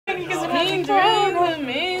Dream, dream,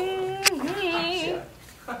 dream.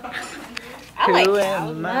 I like Who how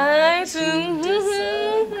am I nice.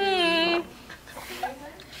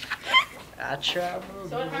 I travel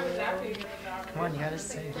the world. Come on, you gotta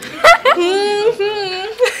sing.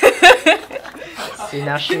 See,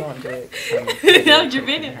 now she won't do it. No, you're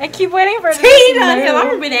in I keep waiting for Tina, I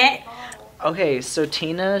remember that. Okay, so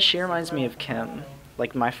Tina, she reminds me of Kim.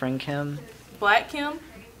 Like my friend Kim. Black Kim.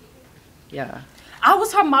 Yeah. I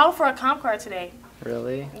was her model for a comp card today.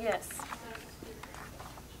 Really? Yes.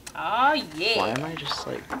 Oh yeah. Why am I just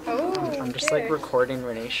like... Oh, I'm just like recording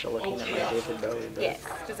Renisha looking at my David Bowie book. Yes,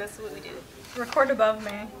 because that's what we do. Record above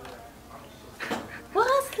me.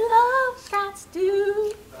 What's love got to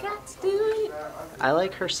do? Got to do. I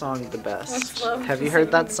like her song The Best. What's love Have you to heard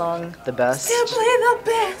do? that song, The Best? Simply the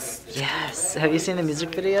best. Yes. Have you seen the music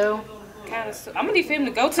video? Kind of. I'm gonna need for him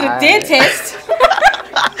to go to the I- dentist.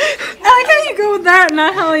 I like how you go with that,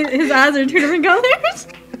 not how his eyes are two different colors.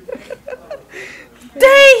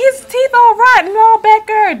 Dang, his teeth all rotten and all back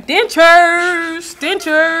there. Dentures,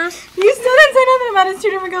 dentures. You still didn't say nothing about his two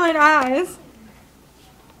different colored eyes.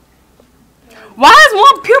 Why is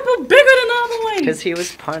one pupil bigger than the other one? Because he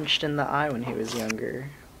was punched in the eye when he was younger.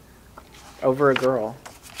 Over a girl.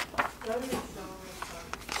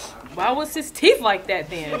 Why was his teeth like that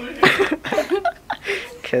then?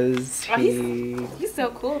 Because Oh, he He's so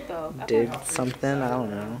cool though. did something, I don't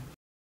know.